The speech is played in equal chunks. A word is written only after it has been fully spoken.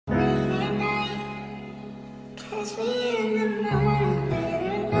Catch me in the morning, late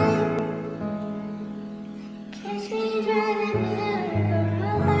at night. Catch me driving over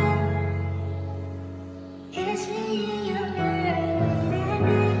a line. Catch me in your bed late at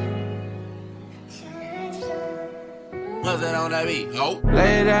night. What's that on that beat? Oh.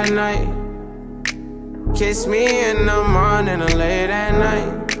 Late at night. Kiss me in the morning or late at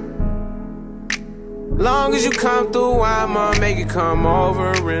night. Long as you come through, I'ma make it come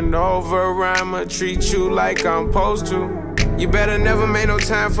over and over. I'ma treat you like I'm supposed to. You better never make no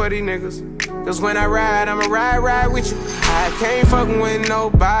time for these niggas, cause when I ride, I'ma ride with you. I can't fucking with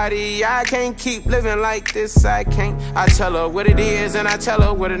nobody, I can't keep living like this, I can't. I tell her what it is and I tell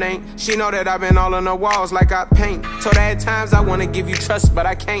her what it ain't. She know that I've been all on the walls like I paint. Told her at times I wanna give you trust, but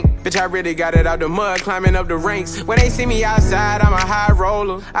I can't. Bitch, I really got it out the mud, climbing up the ranks. When they see me outside, I'm a high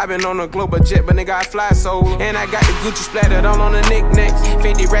roller. I've been on a global jet, but nigga, I fly solo. And I got the Gucci splattered all on the knickknacks.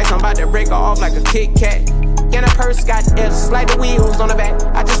 50 racks, I'm about to break her off like a Kit Kat. And her purse got F's, like the wheels on the back.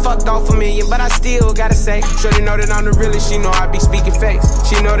 I just fucked off a million, but I still gotta say, shorty know that I'm the realest, she know I be speaking facts.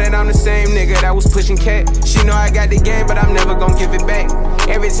 She know that I'm the same nigga that was pushing cat. She know I got the game, but I'm never gon' give it back.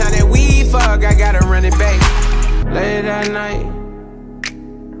 Every time that we fuck, I gotta run it back. Late at night.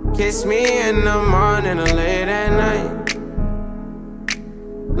 Kiss me in the morning or late at night.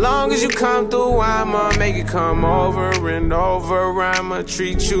 Long as you come through, I'ma make it come over and over. I'ma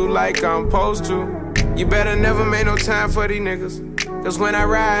treat you like I'm supposed to. You better never make no time for these niggas, cause when I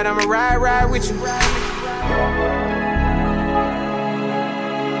ride, I'ma ride with you.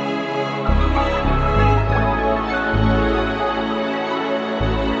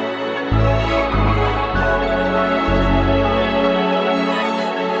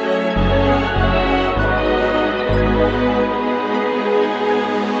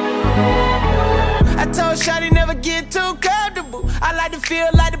 I told Shawty never get too comfortable. I like to feel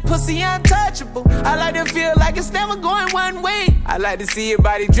like the pussy untouchable. I like to feel like it's never going one way. I like to see your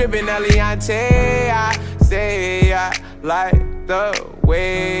body dripping Eliante. I say I like the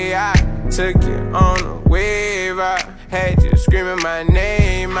way I took you on a wave. I had you screaming my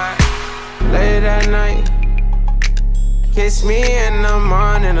name. Late at night. Kiss me in the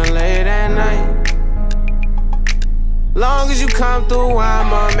morning or late at night. Long as you come through,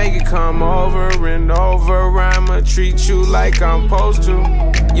 I'ma make it come over and over. I'ma treat you like I'm supposed to.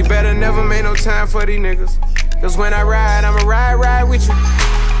 You better never make no time for these niggas, cause when I ride, I'ma ride with you.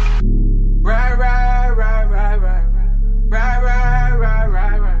 Ride